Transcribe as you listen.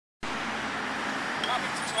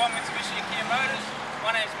Swan Mitsubishi and Kia Motors.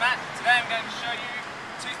 My name is Matt. Today I'm going to show you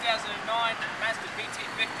 2009 Mazda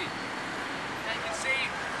BT50. Now you can see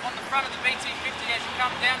on the front of the BT50 as you come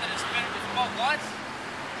down that it's fitted with fog lights.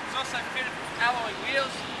 It's also fitted with alloy wheels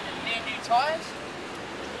and near new tyres,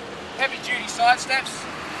 heavy duty side steps,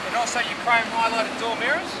 and also your chrome highlighted door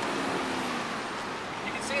mirrors.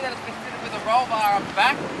 You can see that it's been fitted with a roll bar up the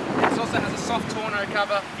back. It also has a soft tonneau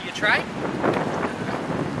cover for your tray.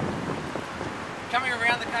 Coming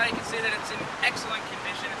around the car, you can see that it's in excellent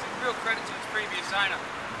condition. It's a real credit to its previous owner.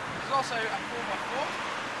 There's also a 4x4.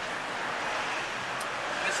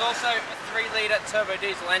 There's also a 3-litre turbo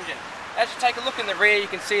diesel engine. As you take a look in the rear, you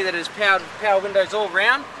can see that it has power windows all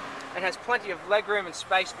round and has plenty of legroom and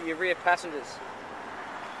space for your rear passengers.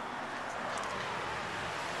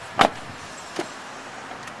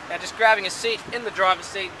 Now just grabbing a seat in the driver's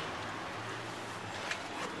seat.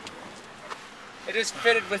 It is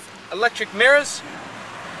fitted with electric mirrors.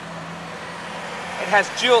 It has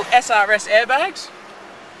dual SRS airbags.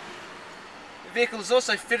 The vehicle is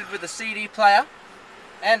also fitted with a CD player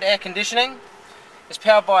and air conditioning. It's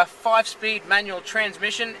powered by a 5-speed manual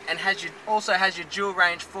transmission and also has your dual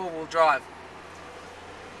range 4-wheel drive.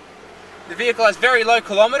 The vehicle has very low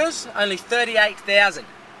kilometres, only 38,000.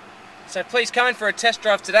 So please come in for a test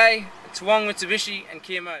drive today at Swan Mitsubishi and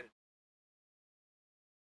Kia Motors.